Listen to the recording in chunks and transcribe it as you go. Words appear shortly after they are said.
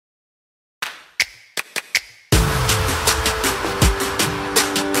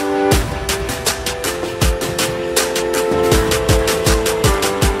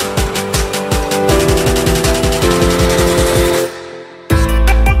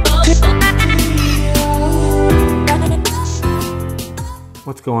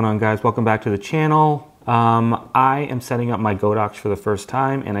What's going on, guys? Welcome back to the channel. I am setting up my GODOX for the first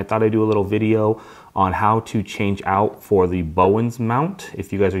time, and I thought I'd do a little video on how to change out for the Bowens mount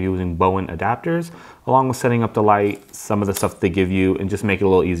if you guys are using Bowen adapters, along with setting up the light, some of the stuff they give you, and just make it a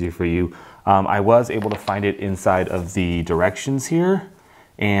little easier for you. I was able to find it inside of the directions here,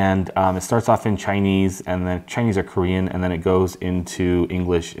 and it starts off in Chinese, and then Chinese or Korean, and then it goes into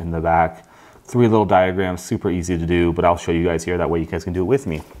English in the back. 3 little diagrams, super easy to do, but I'll show you guys here. That way you guys can do it with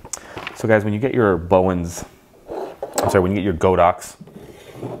me. So guys, when you get your Bowens, when you get your GODOX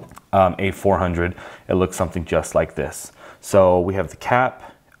A400, it looks something just like this. So we have the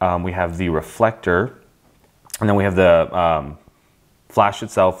cap, we have the reflector, and then we have the flash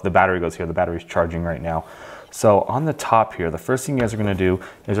itself. The battery goes here. The battery's charging right now. So on the top here, the first thing you guys are gonna do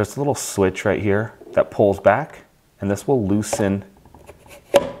is there's a little switch right here that pulls back, and this will loosen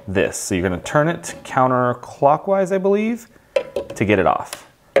this. So you're gonna turn it counterclockwise, I believe, to get it off.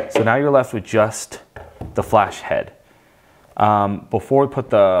 So now you're left with just the flash head. Before we put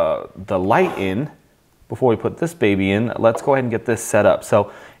the light in, before we put this baby in, let's go ahead and get this set up.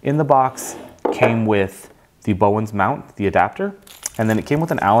 So in the box came with the Bowens mount, the adapter, and then it came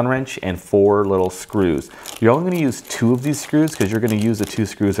with an Allen wrench and 4 little screws. You're only gonna use 2 of these screws because you're gonna use the 2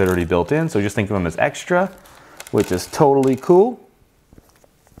 screws that are already built in. So just think of them as extra, which is totally cool.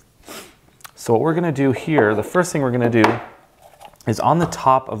 So what we're gonna do here, the first thing we're gonna do is on the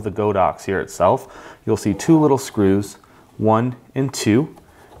top of the GODOX here itself, you'll see 2 little screws, 1 and 2.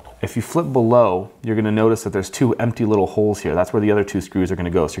 If you flip below, you're gonna notice that there's 2 empty little holes here. That's where the other 2 screws are gonna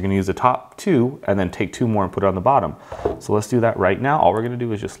go. So you're gonna use the top 2 and then take 2 more and put it on the bottom. So let's do that right now. All we're gonna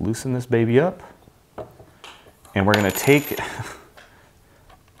do is just loosen this baby up, and we're gonna take,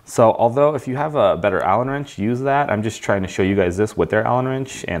 so although if you have a better Allen wrench, use that. I'm just trying to show you guys this with their Allen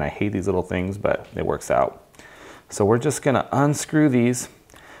wrench, and I hate these little things, but it works out. So we're just gonna unscrew these.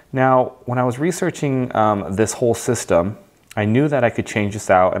 Now, when I was researching this whole system, I knew that I could change this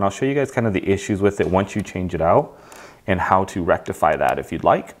out, and I'll show you guys kind of the issues with it once you change it out and how to rectify that if you'd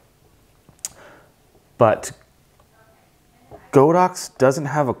like. But GODOX doesn't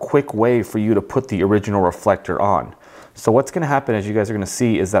have a quick way for you to put the original reflector on. So what's gonna happen, as you guys are gonna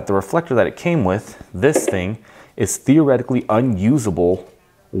see, is that the reflector that it came with, this thing, is theoretically unusable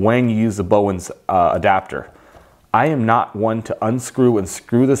when you use the Bowens adapter. I am not one to unscrew and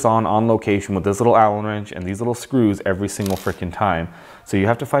screw this on location with this little Allen wrench and these little screws every single freaking time. So you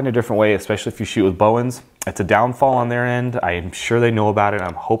have to find a different way, especially if you shoot with Bowens. It's a downfall on their end. I am sure they know about it.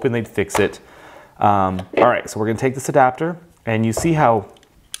 I'm hoping they'd fix it. All right, so we're gonna take this adapter, and you see how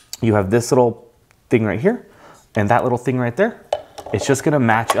you have this little thing right here and that little thing right there. It's just gonna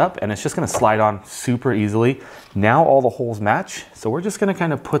match up, and it's just gonna slide on super easily. Now all the holes match, so we're just gonna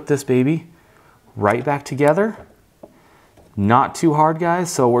kind of put this baby right back together. Not too hard, guys.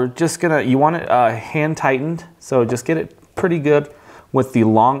 So we're just gonna, you want it hand tightened, so just get it pretty good with the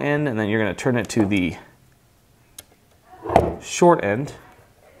long end, and then you're gonna turn it to the short end.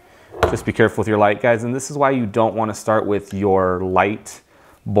 Just be careful with your light, guys, and this is why you don't want to start with your light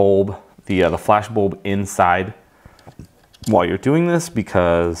bulb, the flash bulb inside while you're doing this,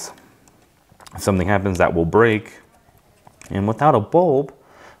 because if something happens, that will break, and without a bulb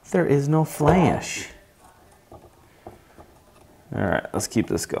there is no flash. All right, let's keep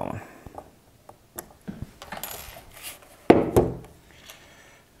this going.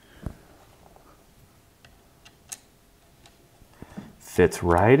 Fits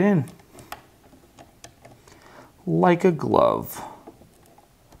right in like a glove.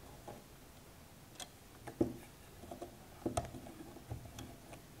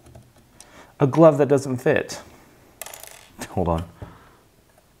 A glove that doesn't fit. Hold on.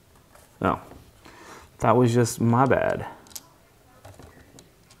 No, that was just my bad.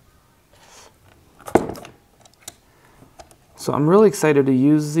 So I'm really excited to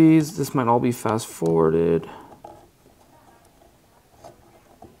use these. This might all be fast forwarded.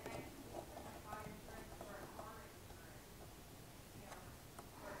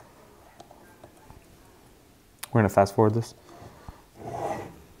 We're gonna fast forward this.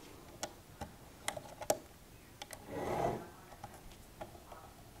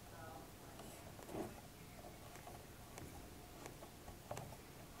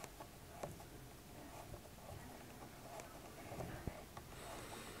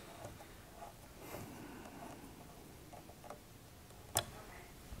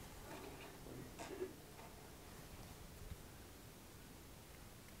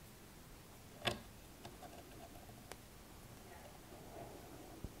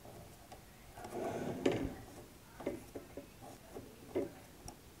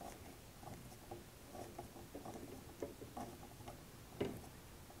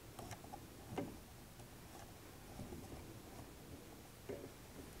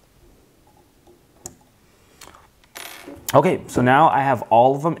 Okay, so now I have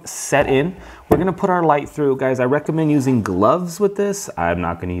all of them set in. We're gonna put our light through. Guys, I recommend using gloves with this. I'm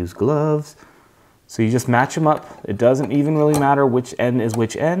not gonna use gloves. So you just match them up. It doesn't even really matter which end is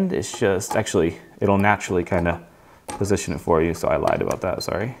which end. It's just, actually, it'll naturally kind of position it for you. So I lied about that,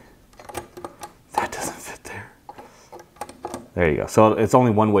 sorry. That doesn't fit there. There you go. So it's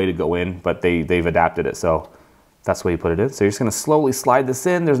only one way to go in, but they've adapted it. So that's the way you put it in. So you're just gonna slowly slide this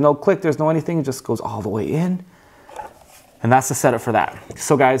in. There's no click, there's no anything. It just goes all the way in. And that's the setup for that.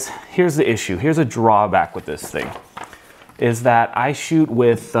 So guys, here's the issue. Here's a drawback with this thing, is that I shoot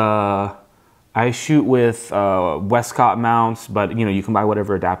with Westcott mounts, but you know, you can buy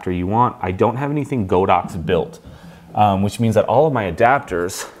whatever adapter you want. I don't have anything GODOX built, which means that all of my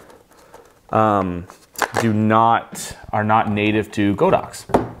adapters are not native to GODOX.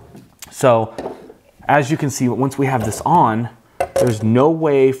 So as you can see, once we have this on, there's no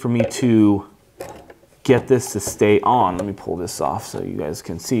way for me to get this to stay on. Let me pull this off so you guys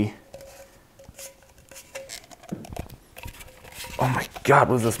can see. Oh my God,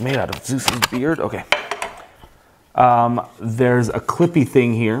 what is this made out of? Zeus's beard? Okay. There's a clippy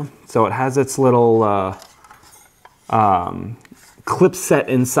thing here. So it has its little clip set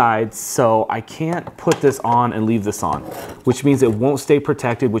inside. So I can't put this on and leave this on, which means it won't stay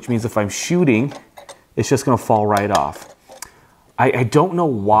protected, which means if I'm shooting, it's just gonna fall right off. I don't know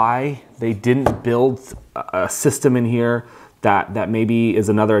why they didn't build a system in here that maybe is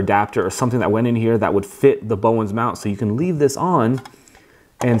another adapter or something that went in here that would fit the Bowens mount, so you can leave this on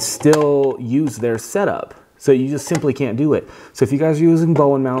and still use their setup. So you just simply can't do it. So if you guys are using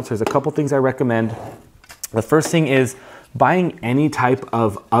Bowen mounts, there's a couple things I recommend. The first thing is buying any type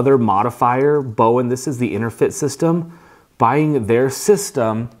of other modifier. Bowen, this is the Interfit system. Buying their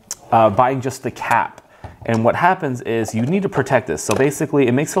system, buying just the cap. And what happens is you need to protect this. So basically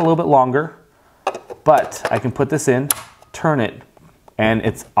it makes it a little bit longer, but I can put this in, turn it, and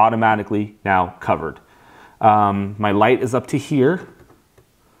it's automatically now covered. My light is up to here.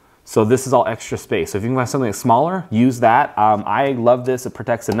 So this is all extra space. So if you can find something that's smaller, use that. I love this, it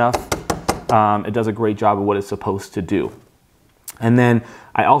protects enough. It does a great job of what it's supposed to do. And then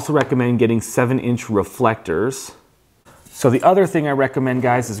I also recommend getting 7-inch reflectors. So the other thing I recommend,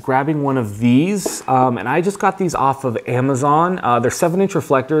 guys, is grabbing one of these. And I just got these off of Amazon. They're 7-inch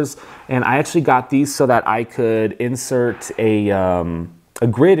reflectors, and I actually got these so that I could insert a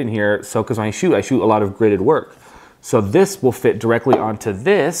grid in here. So, because when I shoot a lot of gridded work. So this will fit directly onto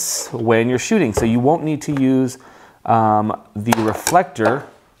this when you're shooting. So you won't need to use the reflector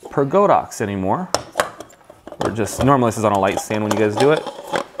per GODOX anymore. Or just, normally this is on a light stand when you guys do it.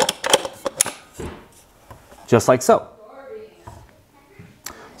 Just like so.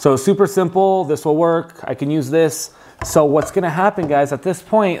 So super simple, this will work, I can use this. So what's gonna happen, guys, at this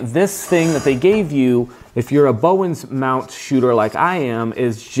point, this thing that they gave you, if you're a Bowens mount shooter like I am,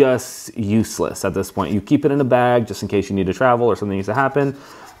 is just useless at this point. You keep it in a bag just in case you need to travel or something needs to happen.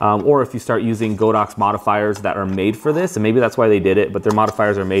 Or if you start using GODOX modifiers that are made for this, and maybe that's why they did it, but their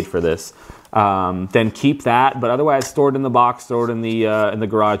modifiers are made for this, then keep that. But otherwise, store it in the box, store it in the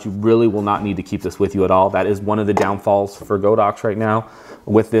garage. You really will not need to keep this with you at all. That is one of the downfalls for GODOX right now.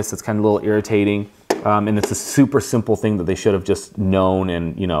 With this, it's kind of a little irritating. And it's a super simple thing that they should have just known,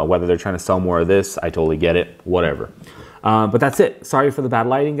 and you know, whether they're trying to sell more of this, I totally get it, whatever. But that's it. Sorry for the bad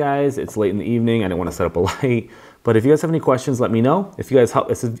lighting, guys. It's late in the evening. I didn't want to set up a light. But if you guys have any questions, let me know. If you guys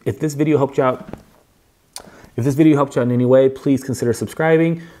if this video helped you out, in any way, please consider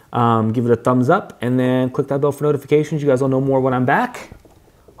subscribing. Give it a thumbs up, and then click that bell for notifications. You guys will know more when I'm back.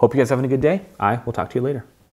 Hope you guys are having a good day. I will talk to you later.